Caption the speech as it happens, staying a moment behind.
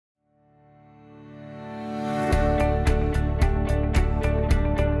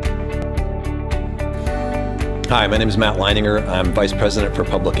Hi, my name is Matt Leininger. I'm Vice President for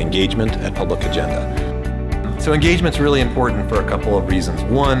Public Engagement at Public Agenda. So engagement's really important for a couple of reasons.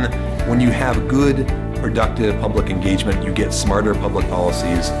 One, when you have good, productive public engagement, you get smarter public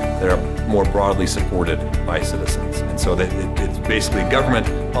policies that are more broadly supported by citizens. And so that it's basically government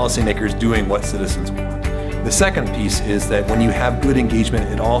policymakers doing what citizens want. The second piece is that when you have good engagement,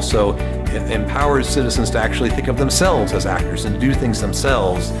 it also empowers citizens to actually think of themselves as actors and do things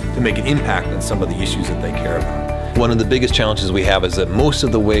themselves to make an impact on some of the issues that they care about. One of the biggest challenges we have is that most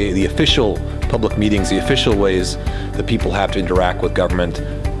of the official public meetings, the official ways that people have to interact with government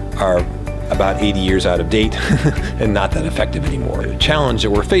are about 80 years out of date and not that effective anymore. The challenge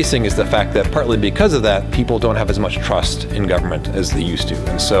that we're facing is the fact that partly because of that, people don't have as much trust in government as they used to.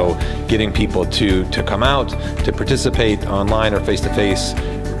 And so getting people to come out, to participate online or face-to-face,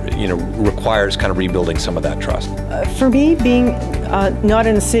 requires kind of rebuilding some of that trust. For me, being not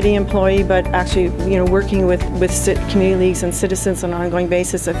a city employee, but actually, working with community leagues and citizens on an ongoing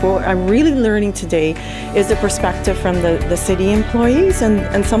basis, what I'm really learning today is the perspective from the city employees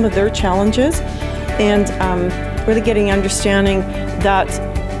and some of their challenges, and really getting understanding that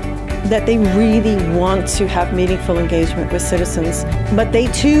they really want to have meaningful engagement with citizens, but they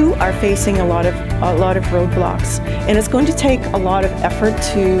too are facing a lot of roadblocks, and it's going to take a lot of effort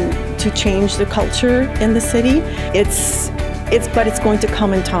to change the culture in the city. But it's going to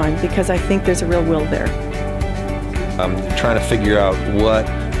come in time, because I think there's a real will there. Trying to figure out what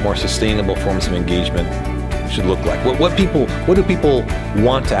more sustainable forms of engagement should look like. What do people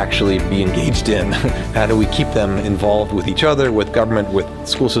want to actually be engaged in? How do we keep them involved with each other, with government, with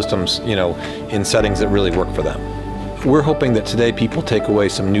school systems, in settings that really work for them? We're hoping that today people take away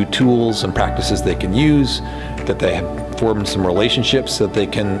some new tools and practices they can use, that they have formed some relationships that they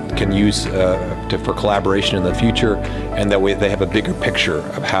can use for collaboration in the future, and that way they have a bigger picture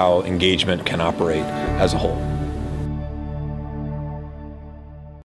of how engagement can operate as a whole.